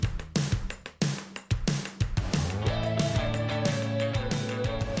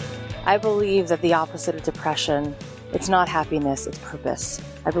I believe that the opposite of depression, it's not happiness, it's purpose.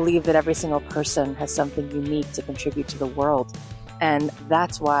 I believe that every single person has something unique to contribute to the world. And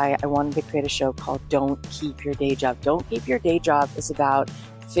that's why I wanted to create a show called Don't Keep Your Day Job. Don't Keep Your Day Job is about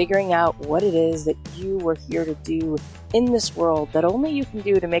figuring out what it is that you were here to do in this world that only you can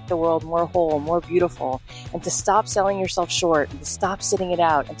do to make the world more whole, more beautiful, and to stop selling yourself short, and to stop sitting it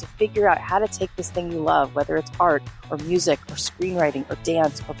out, and to figure out how to take this thing you love, whether it's art or music or screenwriting or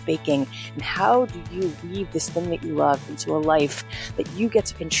dance or baking, and how do you weave this thing that you love into a life that you get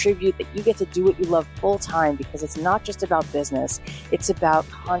to contribute, that you get to do what you love full time, because it's not just about business, it's about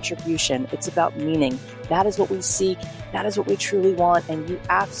contribution, it's about meaning. That is what we seek, that is what we truly want, and you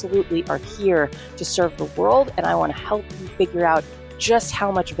absolutely are here to serve the world, and I want to help you figure out just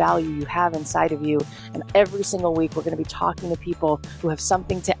how much value you have inside of you. And every single week, we're going to be talking to people who have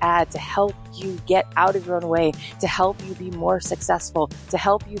something to add to help you get out of your own way, to help you be more successful, to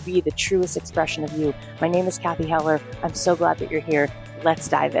help you be the truest expression of you. My name is Cathy Heller. I'm so glad that you're here. Let's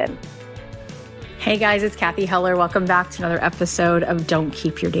dive in. Hey guys, it's Cathy Heller. Welcome back to another episode of Don't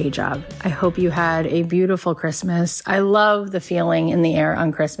Keep Your Day Job. I hope you had a beautiful Christmas. I love the feeling in the air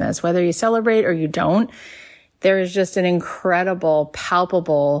on Christmas. Whether you celebrate or you don't, there is just an incredible,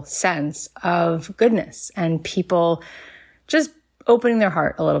 palpable sense of goodness and people just opening their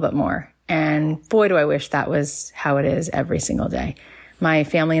heart a little bit more. And boy, do I wish that was how it is every single day. My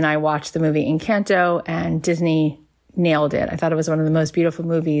family and I watched the movie Encanto, and Disney nailed it. I thought it was one of the most beautiful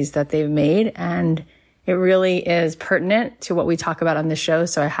movies that they've made, and it really is pertinent to what we talk about on this show,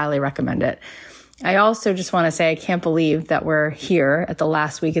 so I highly recommend it. I also just want to say I can't believe that we're here at the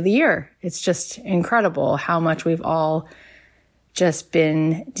last week of the year. It's just incredible how much we've all just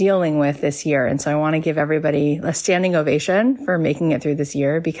been dealing with this year. And so I want to give everybody a standing ovation for making it through this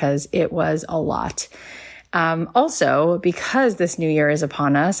year, because it was a lot. Also, because this new year is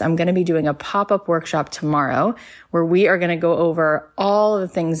upon us, I'm going to be doing a pop-up workshop tomorrow where we are going to go over all of the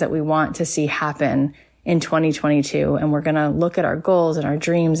things that we want to see happen in 2022. And we're going to look at our goals and our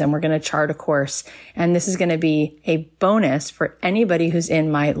dreams, and we're going to chart a course. And this is going to be a bonus for anybody who's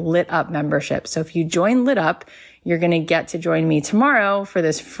in my Lit Up membership. So if you join Lit Up, you're going to get to join me tomorrow for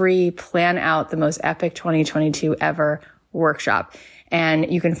this free Plan Out the Most Epic 2022 Ever workshop.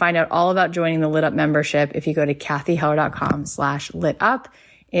 And you can find out all about joining the Lit Up membership if you go to cathyheller.com/litup.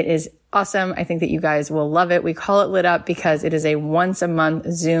 It is awesome. I think that you guys will love it. We call it Lit Up because it is a once a month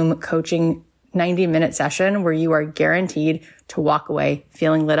Zoom coaching 90-minute session where you are guaranteed to walk away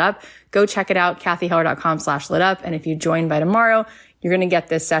feeling lit up. Go check it out, cathyheller.com/litup. And if you join by tomorrow, you're going to get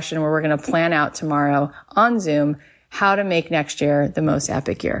this session where we're going to plan out tomorrow on Zoom how to make next year the most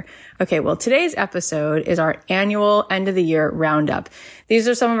epic year. Okay, well, today's episode is our annual end of the year roundup. These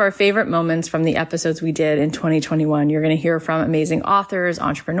are some of our favorite moments from the episodes we did in 2021. You're going to hear from amazing authors,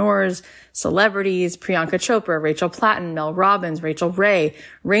 entrepreneurs, celebrities, Priyanka Chopra, Rachel Platten, Mel Robbins, Rachel Ray,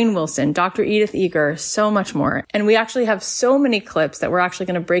 Rainn Wilson, Dr. Edith Eger, so much more. And we actually have so many clips that we're actually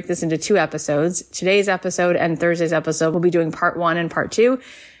going to break this into 2 episodes. Today's episode and Thursday's episode, we'll be doing part 1 and part 2.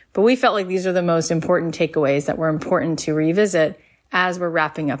 But we felt like these are the most important takeaways that were important to revisit as we're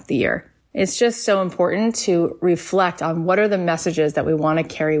wrapping up the year. It's just so important to reflect on what are the messages that we want to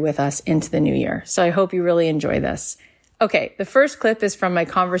carry with us into the new year. So I hope you really enjoy this. Okay, the first clip is from my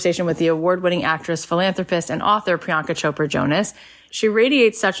conversation with the award-winning actress, philanthropist, and author Priyanka Chopra Jonas. She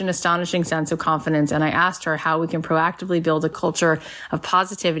radiates such an astonishing sense of confidence, and I asked her how we can proactively build a culture of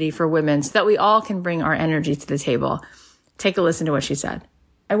positivity for women so that we all can bring our energy to the table. Take a listen to what she said.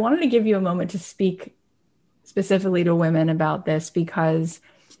 I wanted to give you a moment to speak specifically to women about this, because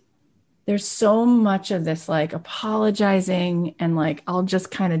there's so much of this like apologizing and like, I'll just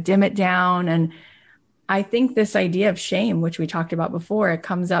kind of dim it down. And I think this idea of shame, which we talked about before, it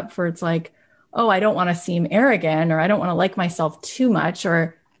comes up for, it's like, oh, I don't want to seem arrogant, or I don't want to like myself too much.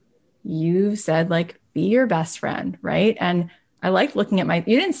 Or you said like, be your best friend, right? And I like looking at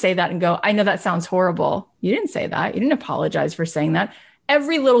you didn't say that and go, I know that sounds horrible. You didn't say that. You didn't apologize for saying that.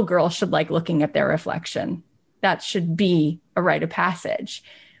 Every little girl should like looking at their reflection. That should be a rite of passage.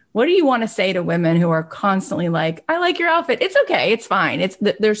 What do you want to say to women who are constantly like, I like your outfit. It's okay. It's fine.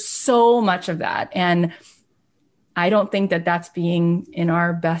 There's so much of that. And I don't think that that's being in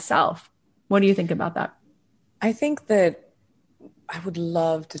our best self. What do you think about that? I think that I would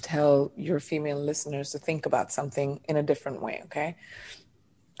love to tell your female listeners to think about something in a different way, okay?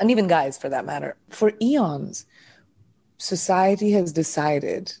 And even guys, for that matter. For eons, society has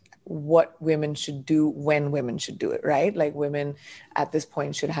decided what women should do when women should do it, right? Like women at this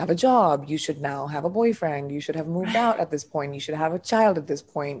point should have a job. You should now have a boyfriend. You should have moved out at this point. You should have a child at this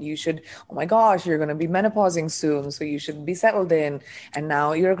point. You should, oh my gosh, you're going to be menopausing soon, so you should be settled in. And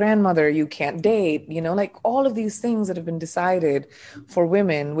now you're a grandmother. You can't date, like all of these things that have been decided for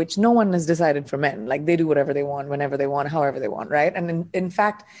women, which no one has decided for men. Like they do whatever they want, whenever they want, however they want, right? And in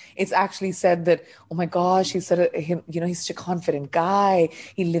fact, it's actually said that, oh my gosh, he's such a confident guy.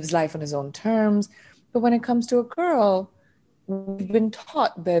 He lives life on his own terms. But when it comes to a girl, we've been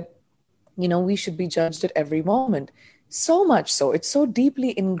taught that, we should be judged at every moment. So much so, it's so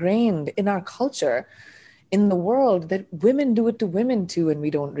deeply ingrained in our culture, in the world, that women do it to women too, and we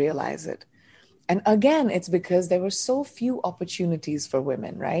don't realize it. And again, it's because there were so few opportunities for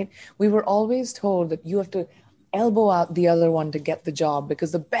women, right? We were always told that you have to elbow out the other one to get the job,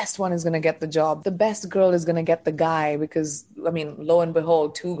 because the best one is going to get the job. The best girl is going to get the guy, because, lo and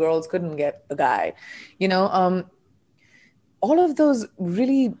behold, 2 girls couldn't get the guy. All of those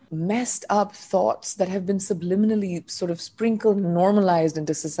really messed up thoughts that have been subliminally sort of sprinkled and normalized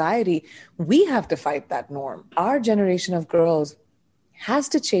into society, we have to fight that norm. Our generation of girls has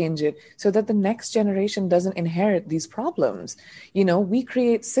to change it so that the next generation doesn't inherit these problems. We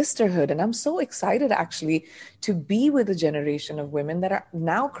create sisterhood, and I'm so excited actually to be with a generation of women that are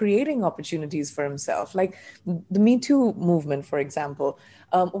now creating opportunities for themselves. Like the Me Too movement, for example,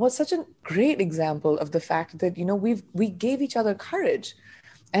 was such a great example of the fact that, we gave each other courage.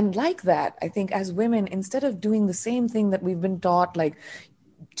 And like that, I think as women, instead of doing the same thing that we've been taught, like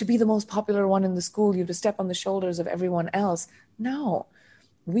to be the most popular one in the school, you have to step on the shoulders of everyone else. No,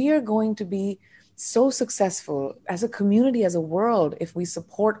 we are going to be so successful as a community, as a world, if we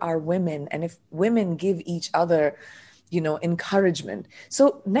support our women and if women give each other, encouragement.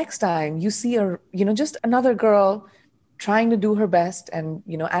 So next time you see just another girl trying to do her best and,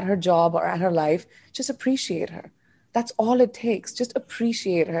 at her job or at her life, just appreciate her. That's all it takes. Just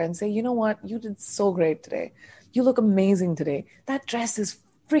appreciate her and say, you know what? You did so great today. You look amazing today. That dress is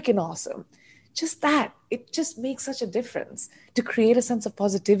freaking awesome. Just that, it just makes such a difference to create a sense of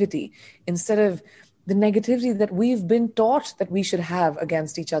positivity instead of the negativity that we've been taught that we should have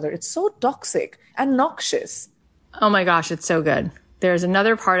against each other. It's so toxic and noxious. Oh my gosh, it's so good. There's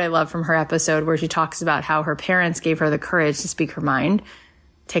another part I love from her episode where she talks about how her parents gave her the courage to speak her mind.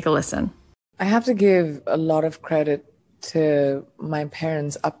 Take a listen. I have to give a lot of credit to my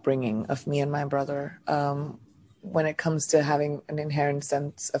parents' upbringing of me and my brother when it comes to having an inherent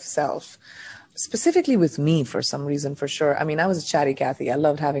sense of self. Specifically with me, for some reason, for sure. I was a chatty Cathy. I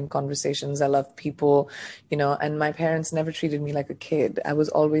loved having conversations. I loved people, and my parents never treated me like a kid. I was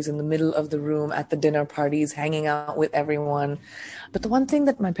always in the middle of the room at the dinner parties, hanging out with everyone. But the one thing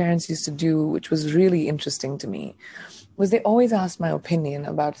that my parents used to do, which was really interesting to me, was they always asked my opinion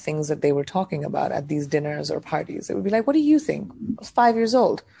about things that they were talking about at these dinners or parties. It would be like, what do you think? I was 5 years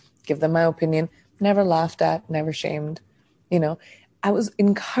old. Give them my opinion. Never laughed at, never shamed. I was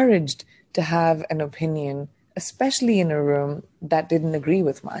encouraged to have an opinion, especially in a room that didn't agree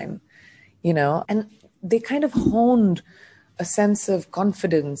with mine, and they kind of honed a sense of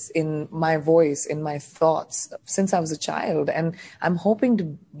confidence in my voice, in my thoughts since I was a child. And I'm hoping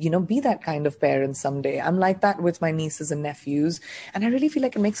to, be that kind of parent someday. I'm like that with my nieces and nephews. And I really feel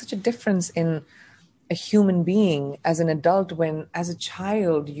like it makes such a difference in a human being as an adult when, as a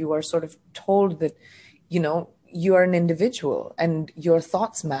child, you are sort of told that, you are an individual and your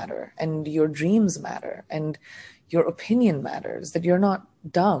thoughts matter and your dreams matter and your opinion matters, that you're not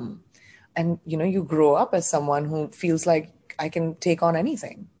dumb. And, you grow up as someone who feels like I can take on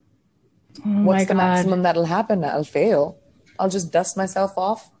anything. What's the maximum that'll happen? I'll fail. I'll just dust myself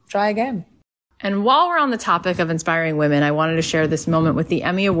off, try again. And while we're on the topic of inspiring women, I wanted to share this moment with the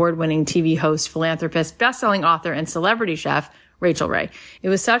Emmy Award-winning TV host, philanthropist, best-selling author, and celebrity chef, Rachel Ray. It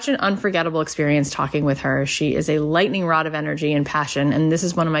was such an unforgettable experience talking with her. She is a lightning rod of energy and passion, and this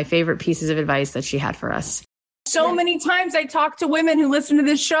is one of my favorite pieces of advice that she had for us. So many times I talk to women who listen to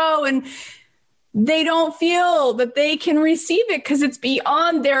this show and they don't feel that they can receive it because it's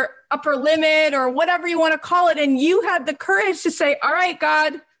beyond their upper limit or whatever you want to call it. And you had the courage to say, all right,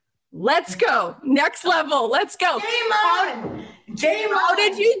 God, let's go. Next level. Let's go. Game on. How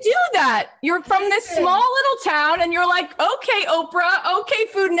did you do that? You're from this small little town and you're like, okay, Oprah, okay,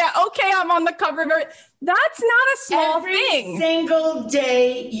 Food Net, okay, I'm on the cover of it. That's not a small thing. Every single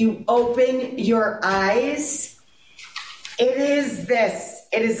day you open your eyes, it is this.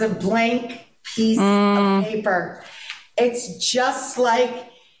 It is a blank piece of paper. It's just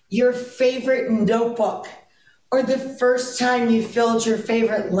like your favorite notebook or the first time you filled your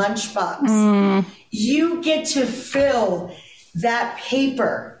favorite lunchbox. You get to fill that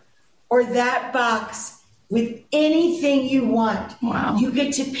paper or that box with anything you want. Wow. You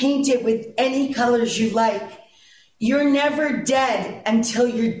get to paint it with any colors you like. You're never dead until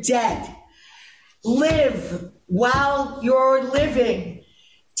you're dead. Live while you're living.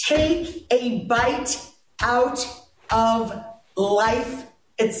 Take a bite out of life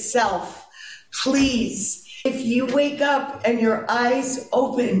itself. Please, if you wake up and your eyes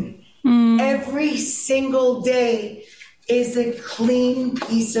open, every single day is a clean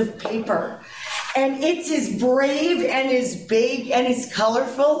piece of paper. And it's as brave and as big and as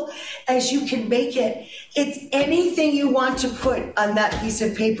colorful as you can make it. It's anything you want to put on that piece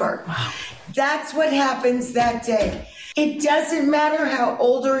of paper. Wow. That's what happens that day. It doesn't matter how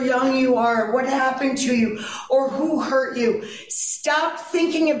old or young you are, what happened to you, or who hurt you. Stop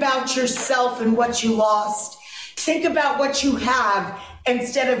thinking about yourself and what you lost. Think about what you have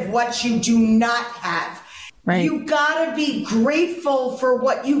instead of what you do not have. Right. You gotta be grateful for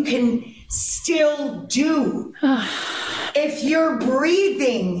what you can still do. If you're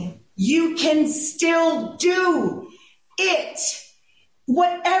breathing, you can still do it.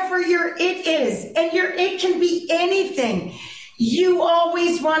 Whatever your it is. And your it can be anything. You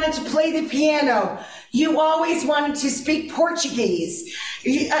always wanted to play the piano. You always wanted to speak Portuguese.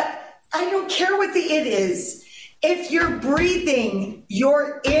 I don't care what the it is. If you're breathing,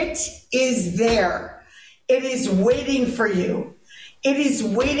 your it is there. It is waiting for you. It is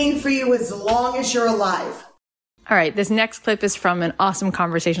waiting for you as long as you're alive. All right. This next clip is from an awesome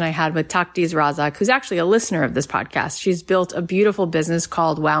conversation I had with Takdiz Razak, who's actually a listener of this podcast. She's built a beautiful business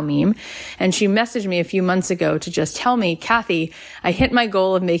called Wow Meme. And she messaged me a few months ago to just tell me, Kathy, I hit my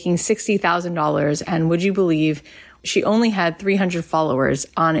goal of making $60,000. And would you believe she only had 300 followers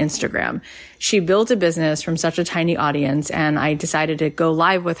on Instagram. She built a business from such a tiny audience, and I decided to go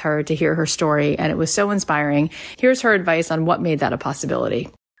live with her to hear her story, and it was so inspiring. Here's her advice on what made that a possibility.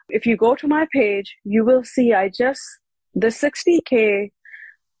 If you go to my page, you will see the 60K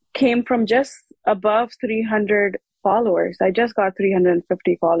came from just above 300 followers. I just got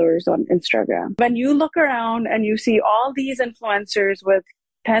 350 followers on Instagram. When you look around and you see all these influencers with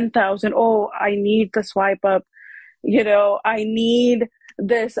 10,000, oh, I need the swipe up. I need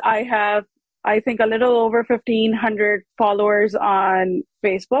this. I have, I think, a little over 1,500 followers on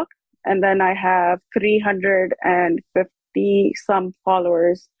Facebook. And then I have 350 some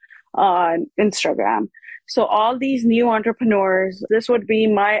followers on Instagram. So all these new entrepreneurs, this would be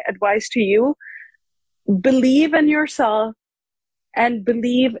my advice to you. Believe in yourself and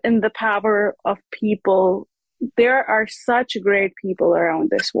believe in the power of people. There are such great people around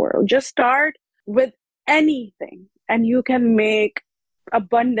this world. Just start with anything and you can make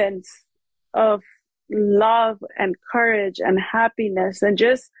abundance of love and courage and happiness and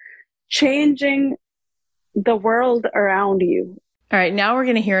just changing the world around you. All right, now we're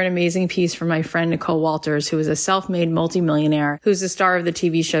going to hear an amazing piece from my friend Nicole Walters, who is a self-made multimillionaire, who's the star of the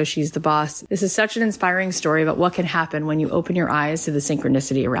TV show She's the Boss. This is such an inspiring story about what can happen when you open your eyes to the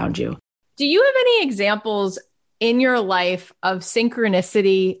synchronicity around you. Do you have any examples in your life of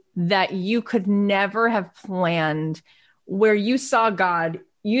synchronicity that you could never have planned, where you saw God,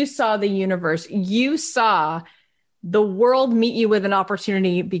 you saw the universe, you saw the world meet you with an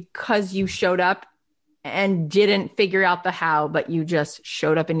opportunity because you showed up and didn't figure out the how, but you just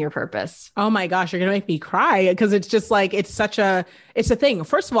showed up in your purpose? Oh my gosh, you're going to make me cry, because it's just like, it's a thing.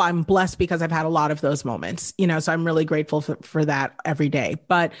 First of all, I'm blessed because I've had a lot of those moments, so I'm really grateful for that every day.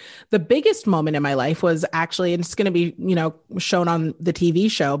 But the biggest moment in my life was actually, and it's going to be, shown on the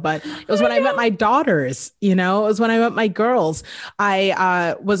TV show, but it was when I met my daughters, it was when I met my girls.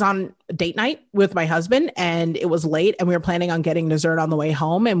 I was on date night with my husband and it was late and we were planning on getting dessert on the way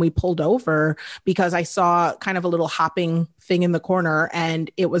home, and we pulled over because I saw kind of a little hopping thing in the corner, and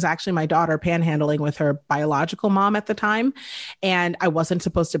it was actually my daughter panhandling with her biological mom at the time. And I wasn't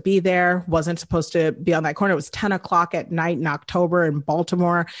supposed to be there, wasn't supposed to be on that corner. It was 10 o'clock at night in October in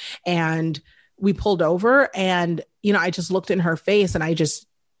Baltimore. And we pulled over and, I just looked in her face and I just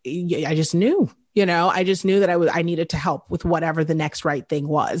knew. I just knew that I needed to help with whatever the next right thing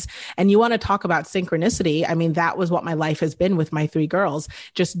was. And you want to talk about synchronicity. I mean, that was what my life has been with my three girls,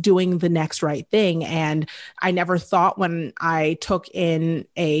 just doing the next right thing. And I never thought when I took in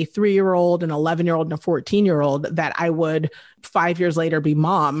a 3-year-old, an 11-year-old, and a 14-year-old that I would 5 years later be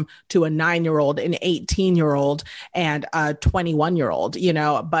mom to a 9-year-old, an 18-year-old, and a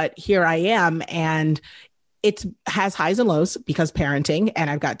 21-year-old, but here I am. And it has highs and lows because parenting, and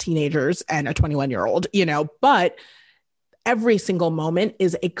I've got teenagers and a 21-year-old, but every single moment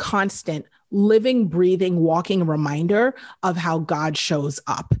is a constant living, breathing, walking reminder of how God shows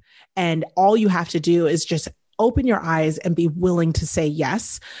up. And all you have to do is just open your eyes and be willing to say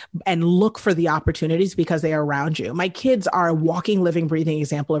yes and look for the opportunities because they are around you. My kids are a walking, living, breathing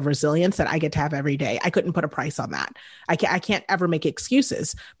example of resilience that I get to have every day. I couldn't put a price on that. I can't ever make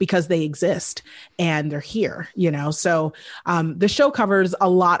excuses because they exist and they're here, So the show covers a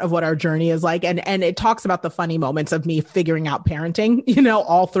lot of what our journey is like. And it talks about the funny moments of me figuring out parenting,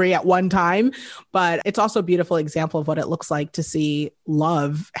 all three at one time. But it's also a beautiful example of what it looks like to see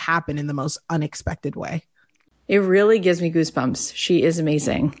love happen in the most unexpected way. It really gives me goosebumps. She is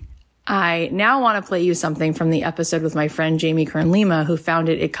amazing. I now want to play you something from the episode with my friend Jamie Kern-Lima, who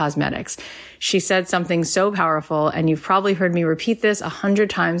founded IT Cosmetics. She said something so powerful, and you've probably heard me repeat this 100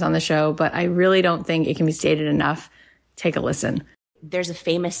 times on the show, but I really don't think it can be stated enough. Take a listen. There's a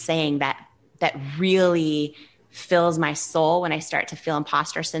famous saying that really fills my soul when I start to feel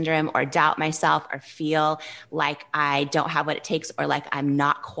imposter syndrome or doubt myself or feel like I don't have what it takes or like I'm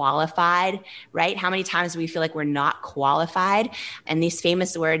not qualified, right? How many times do we feel like we're not qualified? And these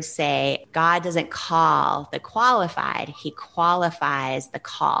famous words say, God doesn't call the qualified, he qualifies the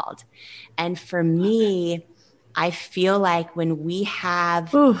called. And for me, I feel like when we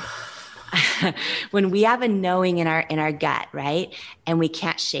have when we have a knowing in our gut, right? And we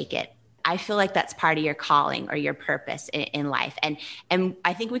can't shake it, I feel like that's part of your calling or your purpose in life. And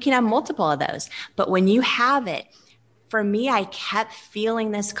I think we can have multiple of those. But when you have it, for me, I kept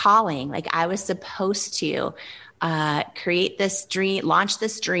feeling this calling. Like I was supposed to create this dream, launch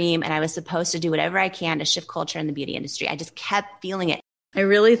this dream, and I was supposed to do whatever I can to shift culture in the beauty industry. I just kept feeling it. I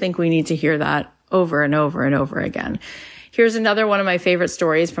really think we need to hear that over and over and over again. Here's another one of my favorite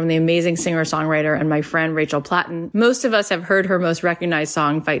stories from the amazing singer-songwriter and my friend Rachel Platten. Most of us have heard her most recognized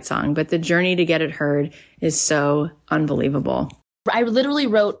song, Fight Song, but the journey to get it heard is so unbelievable. I literally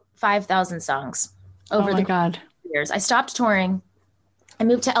wrote 5,000 songs over the years. I stopped touring. I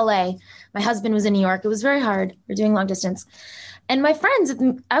moved to LA. My husband was in New York. It was very hard. We were doing long distance. And my friends,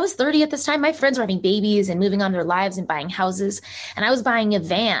 I was 30 at this time. My friends were having babies and moving on their lives and buying houses. And I was buying a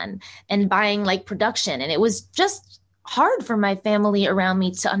van and buying like production. And it was just hard for my family around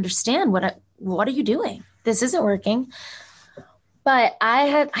me to understand what are you doing? This isn't working. But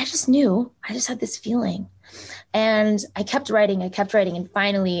I just knew, I just had this feeling. And I kept writing. And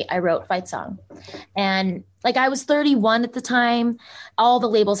finally I wrote Fight Song. And like I was 31 at the time, all the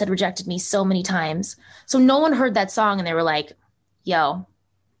labels had rejected me so many times. So no one heard that song and they were like, yo,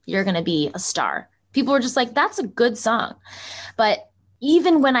 you're going to be a star. People were just like, that's a good song. But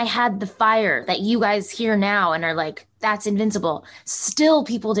even when I had the fire that you guys hear now and are like, that's invincible, still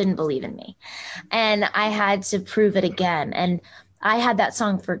people didn't believe in me. And I had to prove it again. And I had that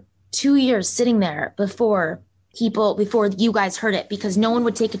song for 2 years sitting there before you guys heard it because no one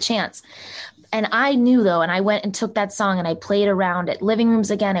would take a chance. And I knew though, and I went and took that song and I played around at living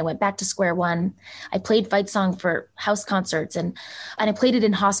rooms again. I went back to square one. I played Fight Song for house concerts and I played it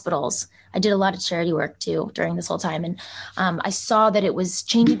in hospitals. I did a lot of charity work too during this whole time. And I saw that it was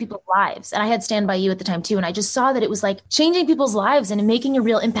changing people's lives. And I had Stand By You at the time too. And I just saw that it was like changing people's lives and making a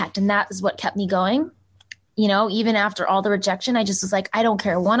real impact. And that is what kept me going. Even after all the rejection, I just was like, I don't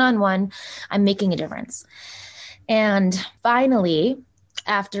care. One-on-one, I'm making a difference. And finally,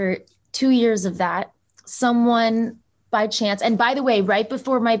 after 2 years of that, someone by chance, and by the way, right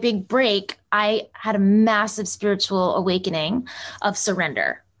before my big break, I had a massive spiritual awakening of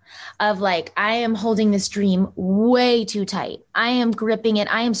surrender. Of like, I am holding this dream way too tight. I am gripping it.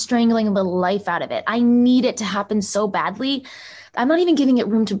 I am strangling the life out of it. I need it to happen so badly. I'm not even giving it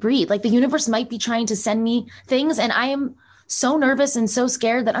room to breathe. Like the universe might be trying to send me things and I am so nervous and so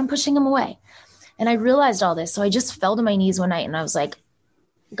scared that I'm pushing them away. And I realized all this. So I just fell to my knees one night and I was like,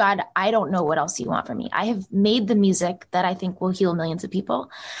 God, I don't know what else you want from me. I have made the music that I think will heal millions of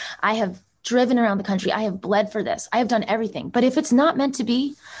people. I have driven around the country. I have bled for this. I have done everything. But if it's not meant to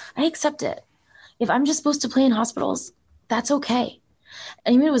be, I accept it. If I'm just supposed to play in hospitals, that's okay.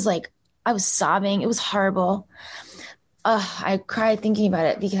 And even it was like, I was sobbing. It was horrible. I cried thinking about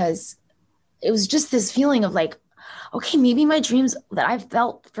it because it was just this feeling of like, okay, maybe my dreams that I've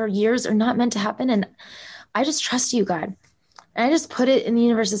felt for years are not meant to happen. And I just trust you, God. And I just put it in the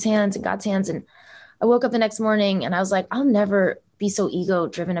universe's hands and God's hands. And I woke up the next morning and I was like, I'll never be so ego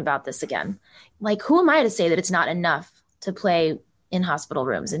driven about this again. Like, who am I to say that it's not enough to play in hospital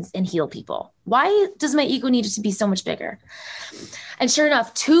rooms and heal people? Why does my ego need to be so much bigger? And sure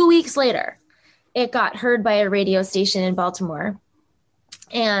enough, 2 weeks later, it got heard by a radio station in Baltimore.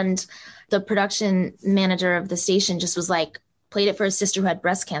 And the production manager of the station just was like, played it for his sister who had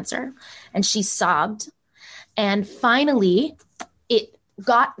breast cancer. And she sobbed. And finally, it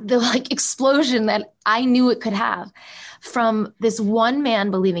got the like explosion that I knew it could have from this one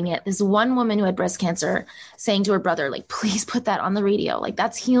man believing it, this one woman who had breast cancer saying to her brother, like, please put that on the radio. Like,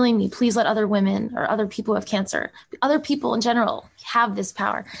 that's healing me. Please let other women or other people who have cancer, other people in general, have this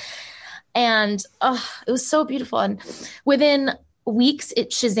power. And it was so beautiful. And within weeks, it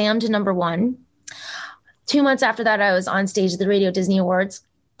Shazammed to #1. 2 months after that, I was on stage at the Radio Disney Awards.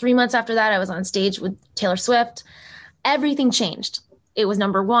 3 months after that, I was on stage with Taylor Swift. Everything changed. It was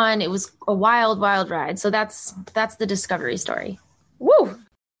 #1. It was a wild, wild ride. So that's the discovery story. Woo!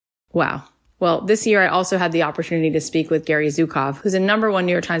 Wow. Well, this year I also had the opportunity to speak with Gary Zukav, who's a #1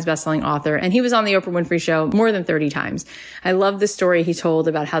 New York Times bestselling author, and he was on the Oprah Winfrey Show more than 30 times. I love the story he told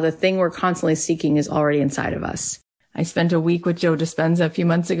about how the thing we're constantly seeking is already inside of us. I spent a week with Joe Dispenza a few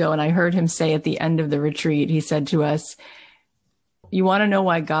months ago, and I heard him say at the end of the retreat, he said to us, you want to know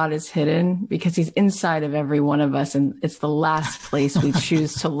why God is hidden? Because he's inside of every one of us, and it's the last place we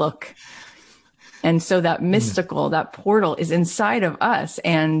choose to look. And so that mystical, that portal is inside of us,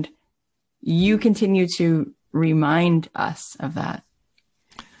 and you continue to remind us of that.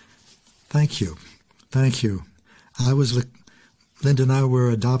 Thank you. Thank you. Linda and I were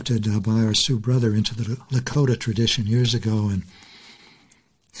adopted by our Sioux brother into the Lakota tradition years ago, and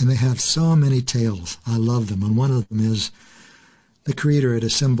they have so many tales. I love them. And one of them is the Creator had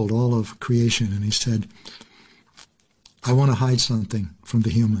assembled all of creation, and he said, I want to hide something from the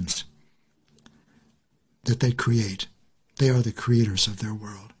humans that they create. They are the creators of their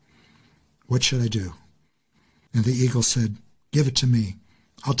world. What should I do? And the eagle said, give it to me.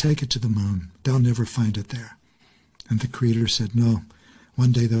 I'll take it to the moon. They'll never find it there. And the Creator said, no,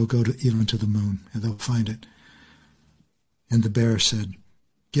 one day they'll go to the moon and they'll find it. And the bear said,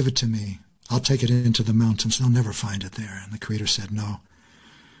 give it to me. I'll take it into the mountains. They'll never find it there. And the Creator said, no,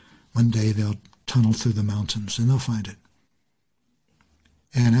 one day they'll tunnel through the mountains and they'll find it.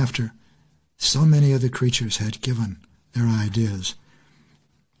 And after so many other creatures had given their ideas,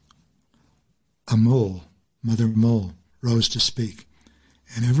 a mole, Mother Mole, rose to speak.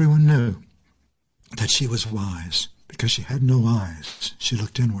 And everyone knew that she was wise because she had no eyes. She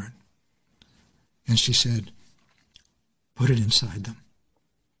looked inward. And she said, put it inside them.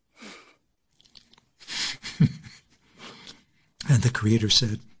 And the Creator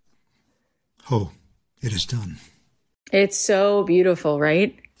said, oh, it is done. It's so beautiful,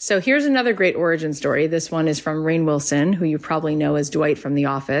 right? So here's another great origin story. This one is from Rainn Wilson, who you probably know as Dwight from The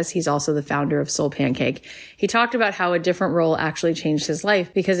Office. He's also the founder of Soul Pancake. He talked about how a different role actually changed his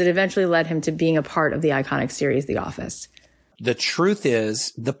life because it eventually led him to being a part of the iconic series, The Office. The truth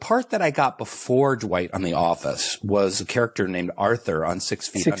is, the part that I got before Dwight on The Office was a character named Arthur on 6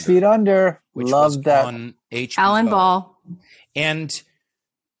 Feet Under. 6 Feet Under. Which Love was that. on HBO. Alan Ball. And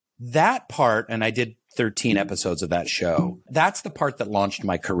that part, and I did 13 episodes of that show, that's the part that launched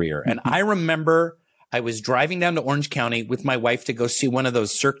my career. And I remember I was driving down to Orange County with my wife to go see one of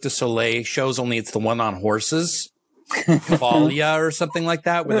those Cirque du Soleil shows, only it's the one on horses. Cavalia or something like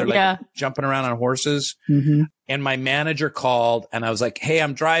that, where they're like jumping around on horses. Mm-hmm. And my manager called and I was like, hey,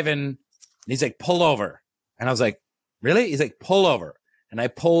 I'm driving. And he's like, pull over. And I was like, really? He's like, pull over. And I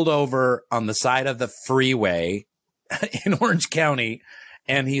pulled over on the side of the freeway in Orange County.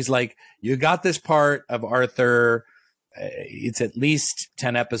 And he's like, you got this part of Arthur. It's at least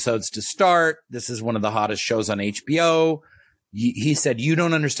 10 episodes to start. This is one of the hottest shows on HBO. He said, you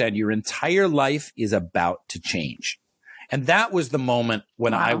don't understand. Your entire life is about to change. And that was the moment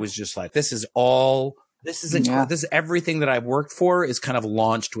when I was just like, this is everything that I've worked for is kind of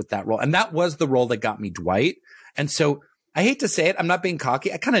launched with that role. And that was the role that got me Dwight. And so I hate to say it, I'm not being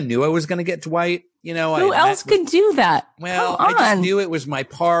cocky. I kind of knew I was going to get Dwight. You know, who else could do that? Well, I just knew it was my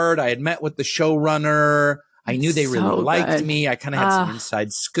part. I had met with the showrunner. I knew they really liked me. I kind of had some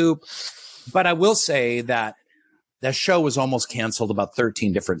inside scoop. But I will say that that show was almost canceled about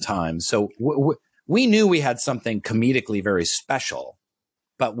 13 different times. So we knew we had something comedically very special,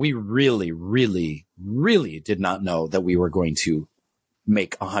 but we really, really, really did not know that we were going to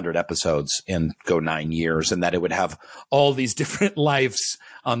make 100 episodes and go 9 years, and that it would have all these different lives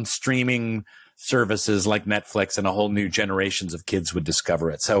on streaming services like Netflix, and a whole new generations of kids would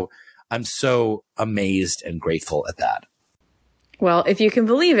discover it. So I'm so amazed and grateful at that. Well, if you can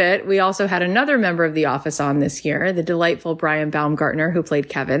believe it, we also had another member of The Office on this year, the delightful Brian Baumgartner, who played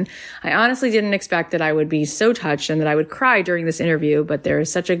Kevin. I honestly didn't expect that I would be so touched and that I would cry during this interview, but there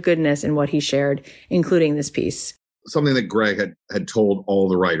is such a goodness in what he shared, including this piece. Something that Greg had told all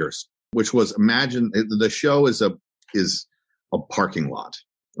the writers, which was, imagine the show is a parking lot,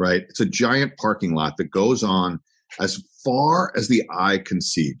 right? It's a giant parking lot that goes on as far as the eye can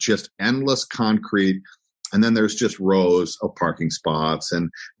see, just endless concrete. And then there's just rows of parking spots, and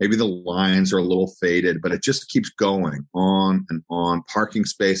maybe the lines are a little faded, but it just keeps going on and on. Parking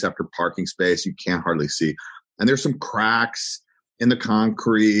space after parking space, you can't hardly see. And there's some cracks in the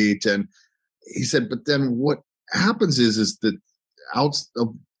concrete. And he said, but then what happens is that out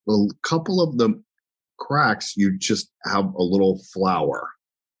of a couple of the cracks, you just have a little flower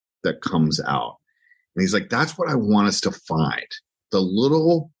that comes out. And he's like, that's what I want us to find. The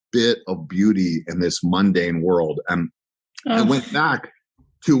little bit of beauty in this mundane world. And I went back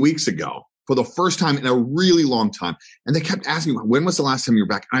 2 weeks ago for the first time in a really long time. And they kept asking me, when was the last time you were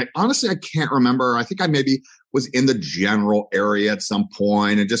back? And I can't remember. I think I maybe was in the general area at some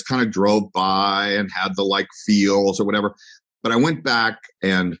point and just kind of drove by and had the like feels or whatever. But I went back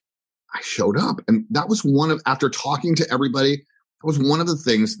and I showed up. And that was after talking to everybody, that was one of the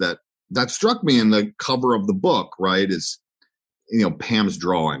things that struck me in the cover of the book, right? Is, Pam's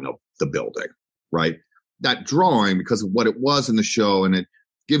drawing of the building, right? That drawing, because of what it was in the show, and it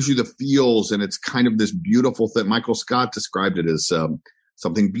gives you the feels, and it's kind of this beautiful thing. Michael Scott described it as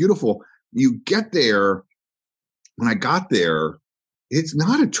something beautiful. You get there. When I got there, it's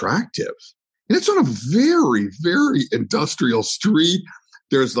not attractive. And it's on a very, very industrial street.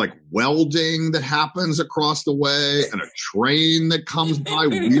 There's like welding that happens across the way and a train that comes by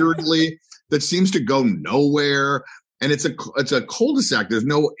weirdly that seems to go nowhere. And it's a cul-de-sac. There's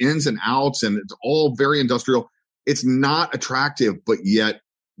no ins and outs, and it's all very industrial. It's not attractive, but yet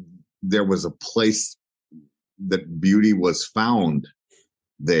there was a place that beauty was found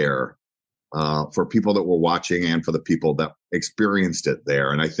there for people that were watching and for the people that experienced it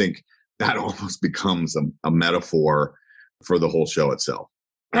there. And I think that almost becomes a metaphor for the whole show itself.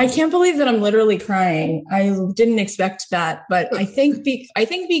 I can't believe that I'm literally crying. I didn't expect that, but I think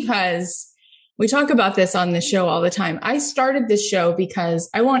because we talk about this on the show all the time. I started this show because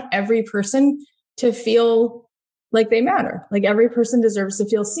I want every person to feel like they matter. Like every person deserves to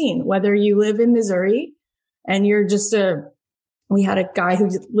feel seen, whether you live in Missouri and you're just we had a guy who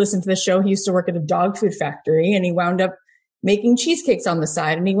listened to the show. He used to work at a dog food factory, and he wound up making cheesecakes on the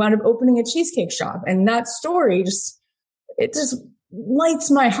side, and he wound up opening a cheesecake shop. And that story just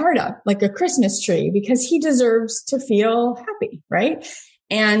lights my heart up like a Christmas tree, because he deserves to feel happy, right?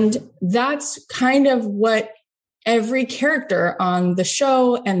 And that's kind of what every character on the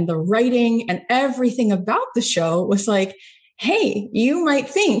show and the writing and everything about the show was like. Hey, you might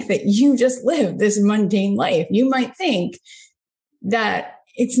think that you just live this mundane life. You might think that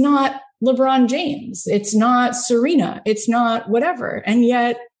it's not LeBron James. It's not Serena. It's not whatever. And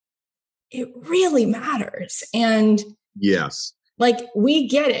yet it really matters. And yes, like we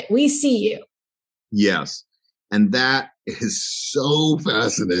get it. We see you. Yes. And that is so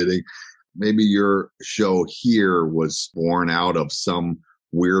fascinating. Maybe your show here was born out of some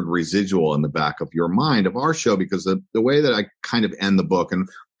weird residual in the back of your mind of our show, because the way that I kind of end the book and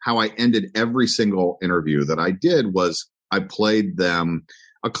how I ended every single interview that I did was I played them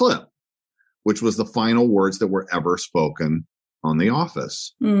a clip, which was the final words that were ever spoken on The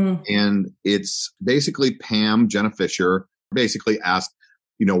Office. And it's basically Pam, Jenna Fisher, basically asked,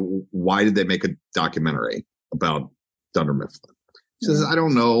 why did they make a documentary about Dunder Mifflin? She says, I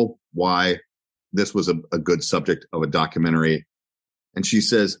don't know why this was a good subject of a documentary. And she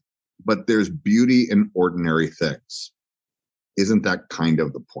says, but there's beauty in ordinary things. Isn't that kind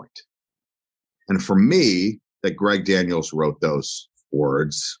of the point? And for me, that Greg Daniels wrote those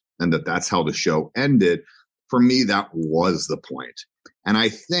words and that's how the show ended, for me, that was the point. And I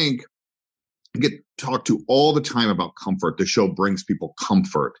think I get talked to all the time about comfort. The show brings people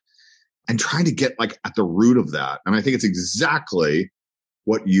comfort, and trying to get like at the root of that. And I think it's exactly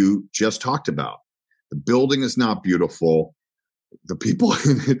what you just talked about. The building is not beautiful. The people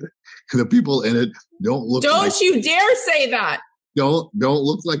in it don't look. Don't you dare say that. Don't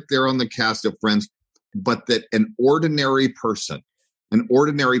look like they're on the cast of Friends, but that an ordinary person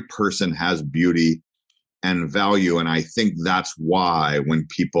has beauty and value. And I think that's why when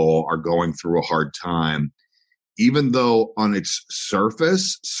people are going through a hard time, even though on its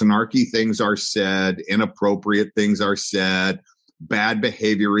surface, snarky things are said, inappropriate things are said, bad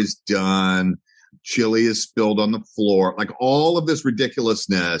behavior is done, chili is spilled on the floor, like all of this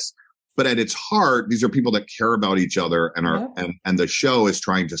ridiculousness. But at its heart, these are people that care about each other and are, and the show is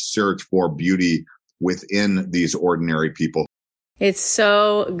trying to search for beauty within these ordinary people. It's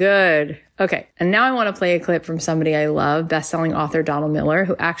so good. Okay. And now I want to play a clip from somebody I love, best-selling author Donald Miller,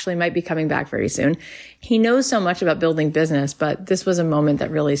 who actually might be coming back very soon. He knows so much about building business, but this was a moment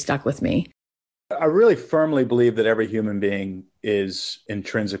that really stuck with me. I really firmly believe that every human being is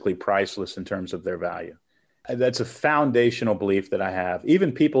intrinsically priceless in terms of their value. That's a foundational belief that I have.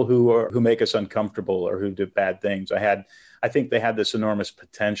 Even people who make us uncomfortable or who do bad things, I think they had this enormous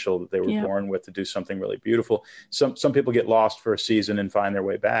potential that they were born with to do something really beautiful. Some people get lost for a season and find their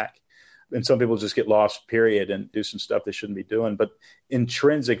way back. And some people just get lost, period, and do some stuff they shouldn't be doing. But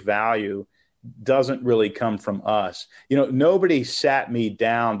intrinsic value doesn't really come from us. Nobody sat me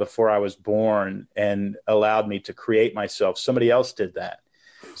down before I was born and allowed me to create myself. Somebody else did that.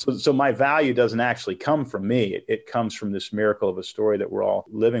 So my value doesn't actually come from me. It comes from this miracle of a story that we're all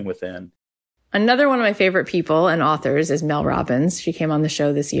living within. Another one of my favorite people and authors is Mel Robbins. She came on the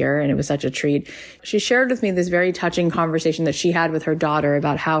show this year and it was such a treat. She shared with me this very touching conversation that she had with her daughter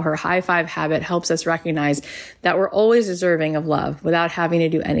about how her high five habit helps us recognize that we're always deserving of love without having to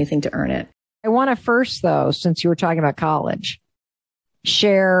do anything to earn it. I want to first, though, since you were talking about college,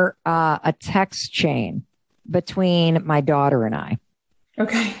 share a text chain between my daughter and I.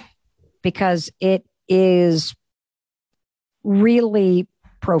 Okay. Because it is really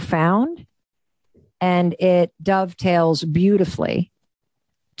profound and it dovetails beautifully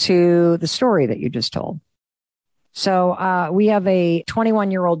to the story that you just told. So we have a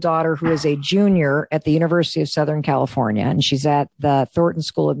 21-year-old daughter who is a junior at the University of Southern California, and she's at the Thornton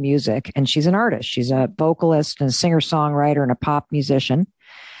School of Music, and she's an artist. She's a vocalist and a singer-songwriter and a pop musician.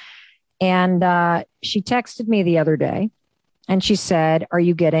 And she texted me the other day, and she said, "Are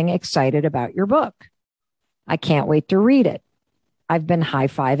you getting excited about your book? I can't wait to read it. I've been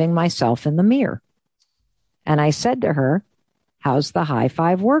high-fiving myself in the mirror." And I said to her, "How's the high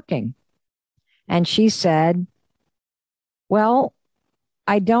five working?" And she said, "Well,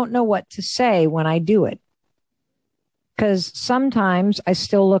 I don't know what to say when I do it. Because sometimes I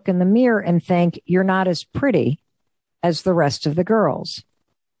still look in the mirror and think you're not as pretty as the rest of the girls."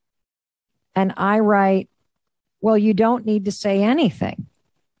 And I write, "Well, you don't need to say anything.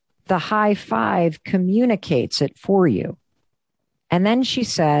 The high five communicates it for you." And then she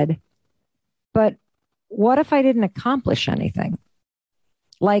said, "But what if I didn't accomplish anything?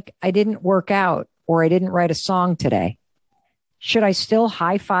 Like I didn't work out or I didn't write a song today. Should I still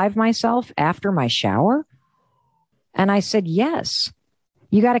high five myself after my shower?" And I said, "Yes.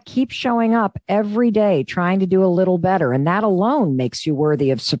 You got to keep showing up every day, trying to do a little better. And that alone makes you worthy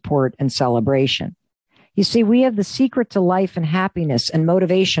of support and celebration. You see, we have the secret to life and happiness and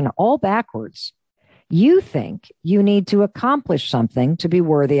motivation all backwards. You think you need to accomplish something to be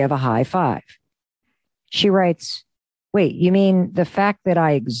worthy of a high five." She writes, "Wait, you mean the fact that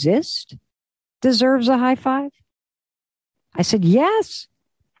I exist deserves a high five?" I said, "Yes.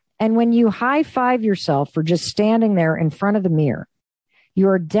 And when you high five yourself for just standing there in front of the mirror, you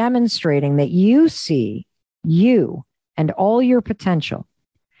are demonstrating that you see you and all your potential.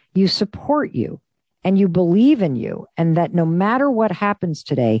 You support you and you believe in you, and that no matter what happens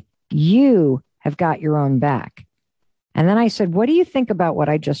today, you have got your own back." And then I said, "What do you think about what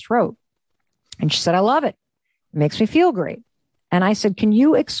I just wrote?" And she said, "I love it. It makes me feel great." And I said, "Can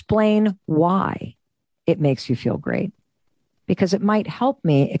you explain why it makes you feel great? Because it might help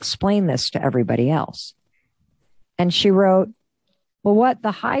me explain this to everybody else." And she wrote, "Well, what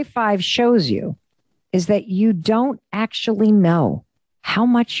the high five shows you is that you don't actually know how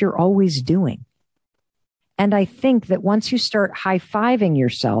much you're always doing. And I think that once you start high-fiving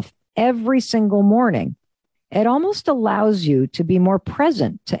yourself every single morning, it almost allows you to be more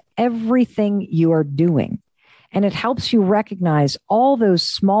present to everything you are doing. And it helps you recognize all those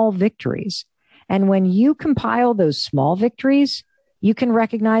small victories. And when you compile those small victories, you can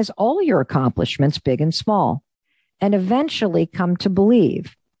recognize all your accomplishments, big and small, and eventually come to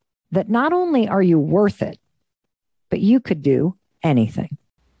believe that not only are you worth it, but you could do anything."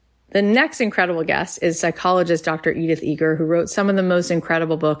 The next incredible guest is psychologist Dr. Edith Eger, who wrote some of the most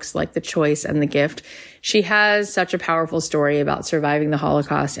incredible books like The Choice and The Gift. She has such a powerful story about surviving the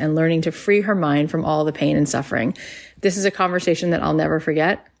Holocaust and learning to free her mind from all the pain and suffering. This is a conversation that I'll never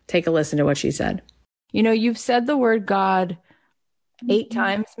forget. Take a listen to what she said. You know, you've said the word God 8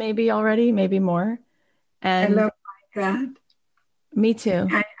 times, maybe already, maybe more. And I love my God. Me too.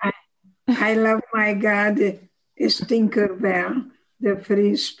 I love my God. It's Tinkerbell, the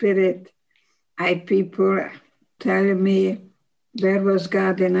free spirit. People tell me there was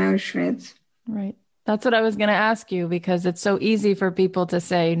God in Auschwitz. Right. That's what I was going to ask you, because it's so easy for people to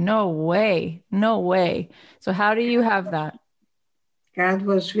say, no way, no way. So how do you have that? God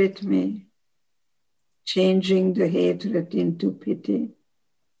was with me, changing the hatred into pity,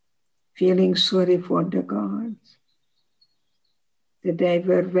 feeling sorry for the gods, that they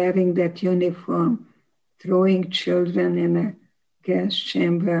were wearing that uniform, throwing children in a gas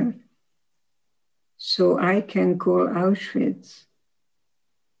chamber, so I can call Auschwitz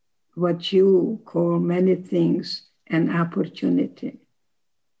what you call many things an opportunity.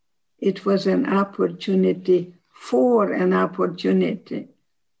 It was an opportunity for an opportunity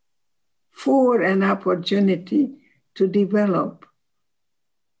to develop.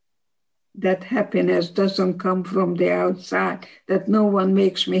 That happiness doesn't come from the outside, that no one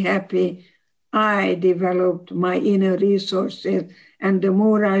makes me happy. I developed my inner resources, and the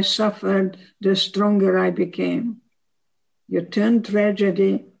more I suffered, the stronger I became. You turn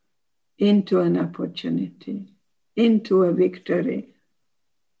tragedy into an opportunity, into a victory.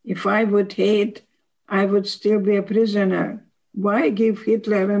 If I would hate, I would still be a prisoner. Why give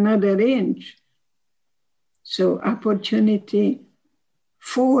Hitler another inch? So opportunity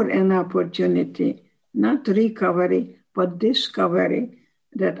for an opportunity, not recovery, but discovery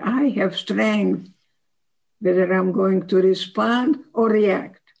that I have strength, whether I'm going to respond or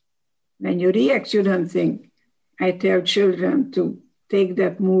react. When you react, you don't think. I tell children to take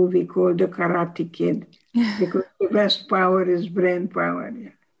that movie called The Karate Kid, because the best power is brain power.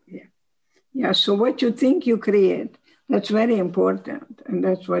 Yeah. So what you think, you create. That's very important, and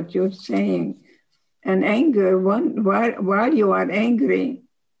that's what you're saying. And anger, while you are angry,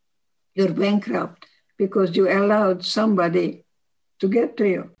 you're bankrupt because you allowed somebody to get to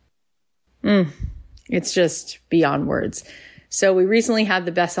you. It's just beyond words. So we recently had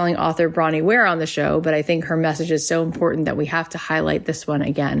the best-selling author Bronnie Ware on the show, but I think her message is so important that we have to highlight this one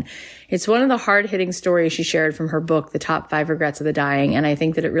again. It's one of the hard-hitting stories she shared from her book, The Top 5 Regrets of the Dying, and I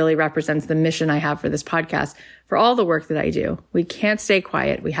think that it really represents the mission I have for this podcast, for all the work that I do. We can't stay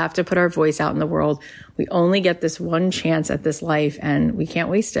quiet. We have to put our voice out in the world. We only get this one chance at this life, and we can't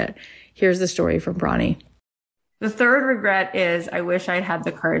waste it. Here's the story from Bronnie. The third regret is I wish I'd had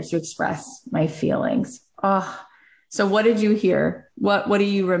the courage to express my feelings. So what did you hear? What do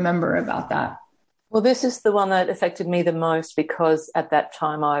you remember about that? Well, this is the one that affected me the most because at that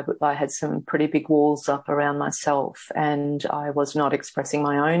time I had some pretty big walls up around myself and I was not expressing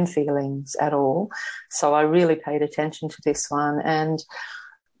my own feelings at all. So I really paid attention to this one. And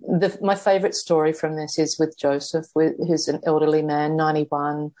my favourite story from this is with Joseph, who's an elderly man,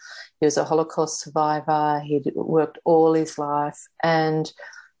 91. He was a Holocaust survivor. He'd worked all his life. And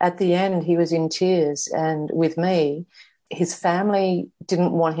at the end, he was in tears. And with me, his family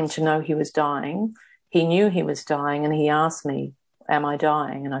didn't want him to know he was dying. He knew he was dying, and he asked me, am I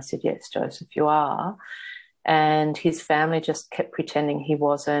dying? And I said, yes, Joseph, you are. And his family just kept pretending he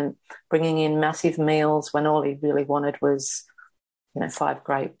wasn't, bringing in massive meals when all he really wanted was, 5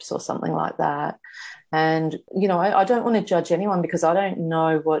 grapes or something like that. And, I don't want to judge anyone because I don't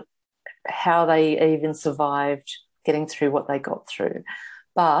know how they even survived getting through what they got through.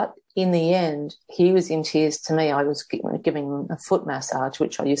 But in the end, he was in tears to me. I was giving him a foot massage,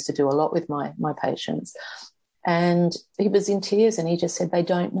 which I used to do a lot with my patients. And he was in tears and he just said, they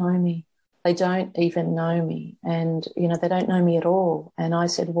don't know me. They don't even know me. And, they don't know me at all. And I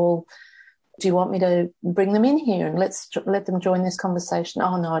said, well, do you want me to bring them in here and let them join this conversation?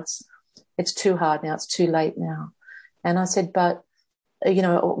 Oh, no, it's too hard now. It's too late now. And I said, but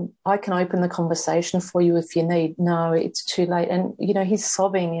I can open the conversation for you if you need. No, it's too late. And, he's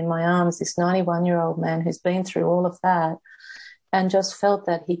sobbing in my arms, this 91-year-old man who's been through all of that and just felt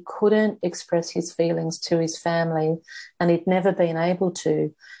that he couldn't express his feelings to his family and he'd never been able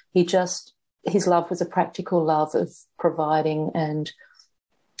to. His love was a practical love of providing and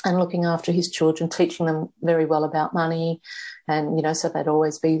looking after his children, teaching them very well about money and, so they'd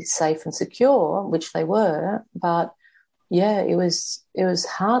always be safe and secure, which they were. But yeah, it was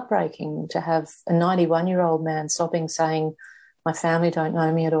heartbreaking to have a 91-year-old man sobbing, saying, my family don't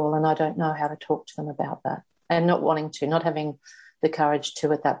know me at all and I don't know how to talk to them about that, and not having the courage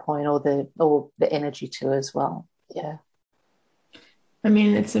to at that point or the energy to as well. Yeah. I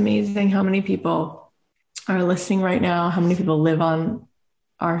mean, it's amazing how many people are listening right now, how many people live on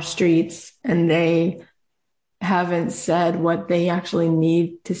our streets and they haven't said what they actually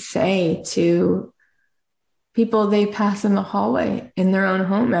need to say to people they pass in the hallway in their own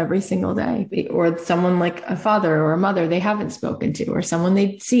home every single day, or someone like a father or a mother they haven't spoken to, or someone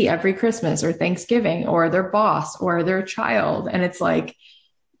they see every Christmas or Thanksgiving, or their boss or their child. And it's like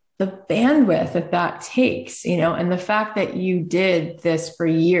the bandwidth that takes, and the fact that you did this for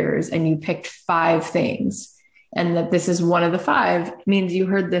years and you picked 5 things and that this is one of the 5 means you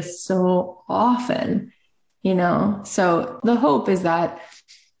heard this so often, So the hope is that,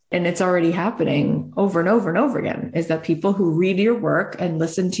 and it's already happening over and over and over again, is that people who read your work and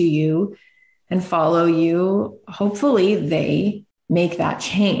listen to you and follow you, hopefully they make that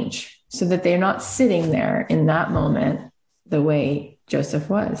change so that they're not sitting there in that moment the way Joseph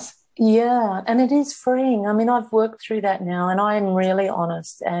was. Yeah, and it is freeing. I mean, I've worked through that now, and I'm really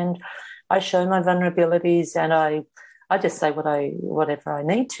honest, and I show my vulnerabilities, and I just say whatever I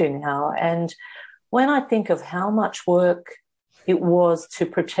need to now. And when I think of how much work it was to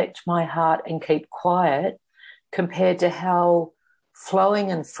protect my heart and keep quiet compared to how flowing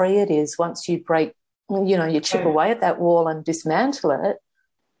and free it is once you break, you chip away at that wall and dismantle it,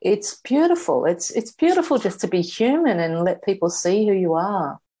 it's beautiful. It's beautiful just to be human and let people see who you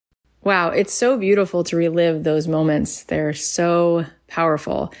are. Wow, it's so beautiful to relive those moments. They're so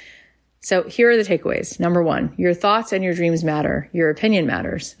powerful. So here are the takeaways. Number 1, your thoughts and your dreams matter. Your opinion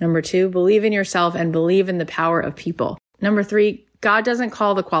matters. Number 2, believe in yourself and believe in the power of people. Number 3, God doesn't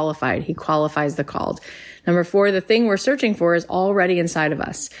call the qualified. He qualifies the called. Number 4, the thing we're searching for is already inside of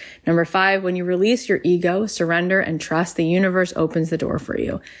us. Number 5, when you release your ego, surrender, and trust, the universe opens the door for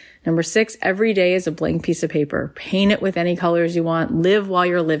you. Number 6, every day is a blank piece of paper. Paint it with any colors you want. Live while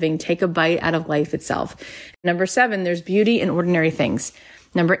you're living. Take a bite out of life itself. Number 7, there's beauty in ordinary things.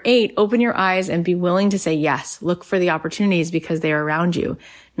 Number 8, open your eyes and be willing to say yes. Look for the opportunities because they are around you.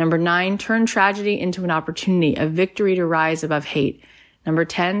 Number 9, turn tragedy into an opportunity, a victory to rise above hate. Number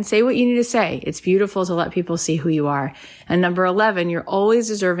 10, say what you need to say. It's beautiful to let people see who you are. And number 11, you're always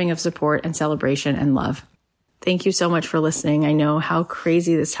deserving of support and celebration and love. Thank you so much for listening. I know how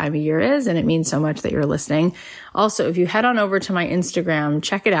crazy this time of year is, and it means so much that you're listening. Also, if you head on over to my Instagram,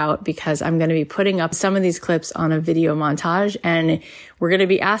 check it out because I'm going to be putting up some of these clips on a video montage, and we're going to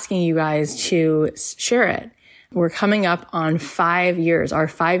be asking you guys to share it. We're coming up on 5 years. Our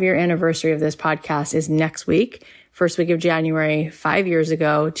 5-year anniversary of this podcast is next week. First week of January, 5 years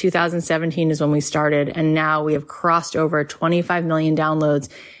ago, 2017 is when we started. And now we have crossed over 25 million downloads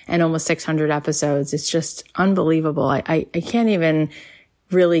and almost 600 episodes. It's just unbelievable. I can't even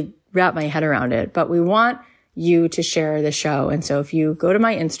really wrap my head around it, but we want you to share the show. And so if you go to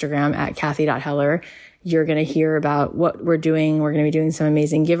my Instagram at Kathy.Heller, you're going to hear about what we're doing. We're going to be doing some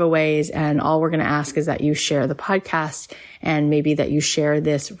amazing giveaways, and all we're going to ask is that you share the podcast and maybe that you share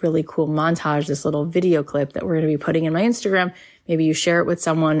this really cool montage, this little video clip that we're going to be putting in my Instagram. Maybe you share it with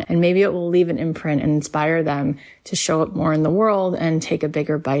someone, and maybe it will leave an imprint and inspire them to show up more in the world and take a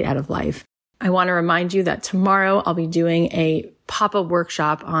bigger bite out of life. I want to remind you that tomorrow I'll be doing a pop-up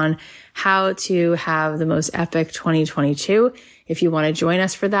workshop on how to have the most epic 2022. If you want to join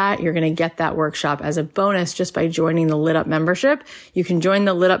us for that, you're going to get that workshop as a bonus just by joining the Lit Up membership. You can join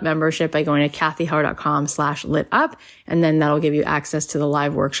the Lit Up membership by going to kathyheller.com/litup, and then that'll give you access to the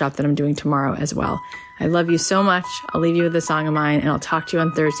live workshop that I'm doing tomorrow as well. I love you so much. I'll leave you with a song of mine, and I'll talk to you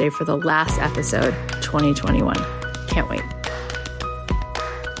on Thursday for the last episode, 2021. Can't wait.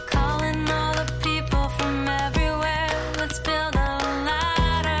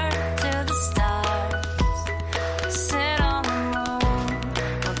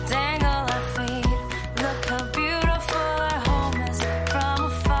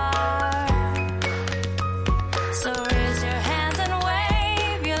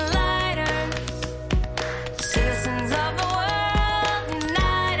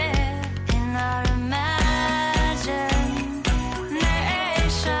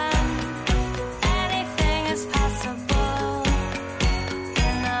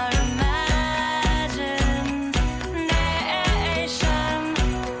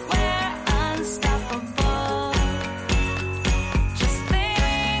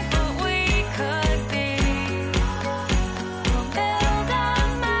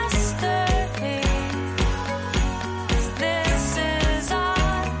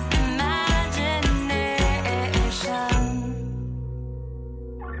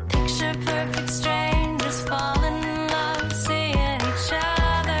 Perfect strength.